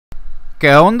¿Qué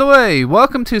onda, way?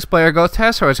 Welcome to Player Go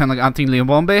Test, where I sound like Anthony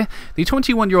Limbombe. The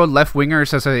 21-year-old left winger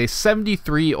has a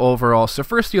 73 overall. So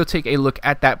first you'll take a look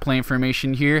at that play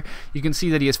information here. You can see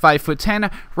that he is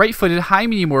 5'10", right-footed, high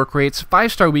medium work rates,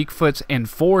 5-star weak foot, and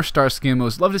 4-star skill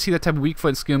moves. Love to see that type of weak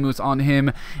foot skill moves on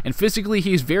him. And physically,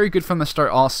 he's very good from the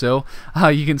start also.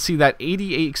 You can see that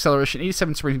 88 acceleration,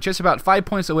 87 sprint, just about 5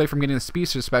 points away from getting the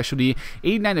speedster specialty,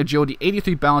 89 agility,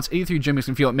 83 balance, 83 jumping,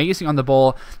 can feel amazing on the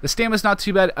ball. The stamina's not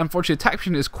too bad. Unfortunately, attack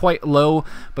position is quite low,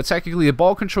 but technically the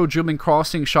ball control, dribbling,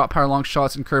 crossing, shot power, long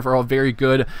shots, and curve are all very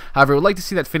good. However, I would like to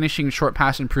see that finishing short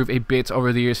pass improve a bit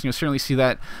over the years. And you'll certainly see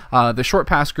that the short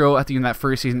pass grow at the end of that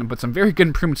first season, but some very good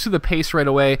improvements to the pace right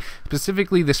away,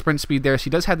 specifically the sprint speed there. So he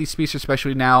does have these speedster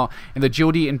especially now, and the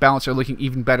agility and balance are looking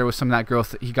even better with some of that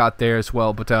growth that he got there as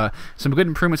well. But some good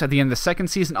improvements at the end of the second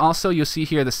season. Also, you'll see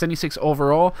here the 76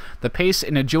 overall, the pace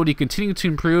and agility continue to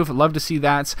improve. Love to see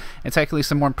that, and technically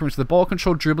some more improvements to the ball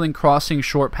control, dribbling, crossing,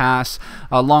 short pass,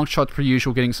 long shots per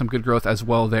usual, getting some good growth as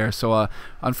well there. So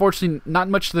unfortunately, not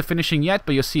much to the finishing yet,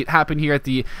 but you'll see it happen here at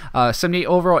the 78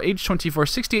 overall, age 24,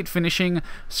 68 finishing.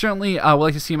 Certainly, we'd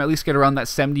like to see him at least get around that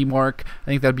 70 mark. I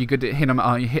think that'd be good to hit him,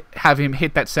 have him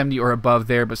hit that 70 or above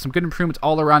there. But some good improvements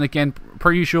all around. Again,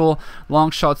 per usual, long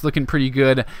shots looking pretty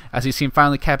good as you see him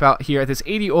finally cap out here at this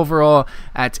 80 overall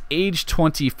at age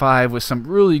 25 with some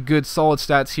really good solid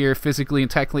stats here physically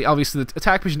and technically. Obviously, the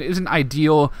attack position isn't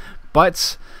ideal,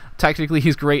 but technically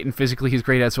he's great, and physically he's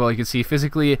great as well. You can see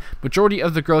physically majority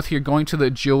of the growth here going to the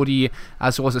agility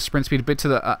as well as the sprint speed, a bit to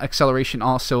the acceleration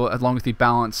also, along with the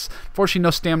balance. Fortunately,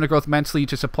 no stamina growth mentally,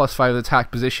 just a +5 of the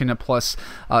attack position and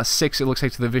 +6 it looks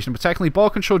like to the vision. But technically ball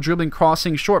control, dribbling,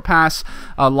 crossing, short pass,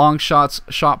 long shots,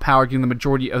 shot power, getting the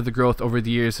majority of the growth over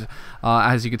the years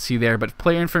as you can see there. But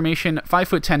player information,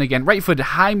 5'10" again, right foot,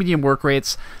 high medium work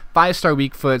rates, 5-star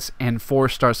weak foots, and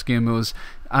 4-star skill moves.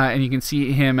 And you can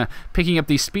see him picking up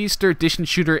the speedster, distance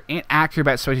shooter, and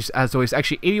acrobat strategies as always.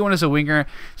 Actually, 81 as a winger,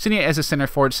 78 as a center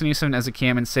forward, 77 as a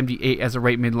cam, and 78 as a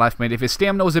right mid, left mid. If his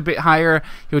stamina was a bit higher,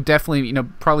 he would definitely,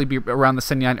 probably be around the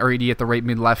 79 or 80 at the right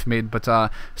mid, left mid. But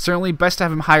certainly best to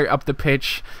have him higher up the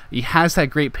pitch. He has that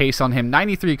great pace on him.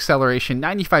 93 acceleration,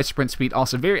 95 sprint speed,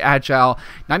 also very agile,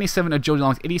 97 agility,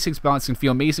 along with 86 balance, can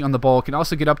feel amazing on the ball. Can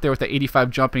also get up there with the 85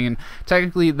 jumping, and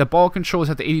technically the ball control is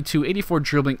at the 82, 84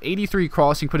 dribbling, 83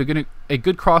 crossing. Put a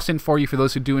good cross in for you for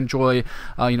those who do enjoy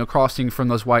crossing from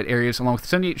those wide areas, along with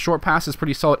 78 short passes,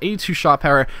 pretty solid, 82 shot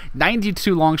power,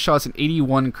 92 long shots, and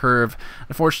 81 curve.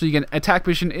 Unfortunately, again, attack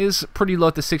position is pretty low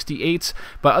at the 68,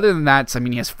 but other than that, I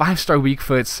mean, he has 5-star weak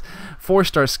foots,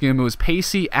 4-star skill moves,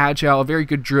 pacey, agile, a very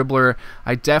good dribbler.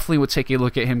 I definitely would take a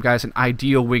look at him, guys. An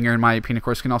ideal winger in my opinion. Of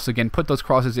course, can also again put those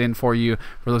crosses in for you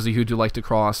for those of you who do like to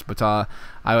cross. But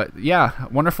yeah,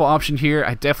 wonderful option here.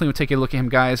 I definitely would take a look at him,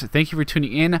 guys. Thank you for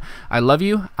tuning in. I love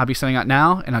you. I'll be signing out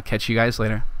now, and I'll catch you guys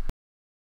later.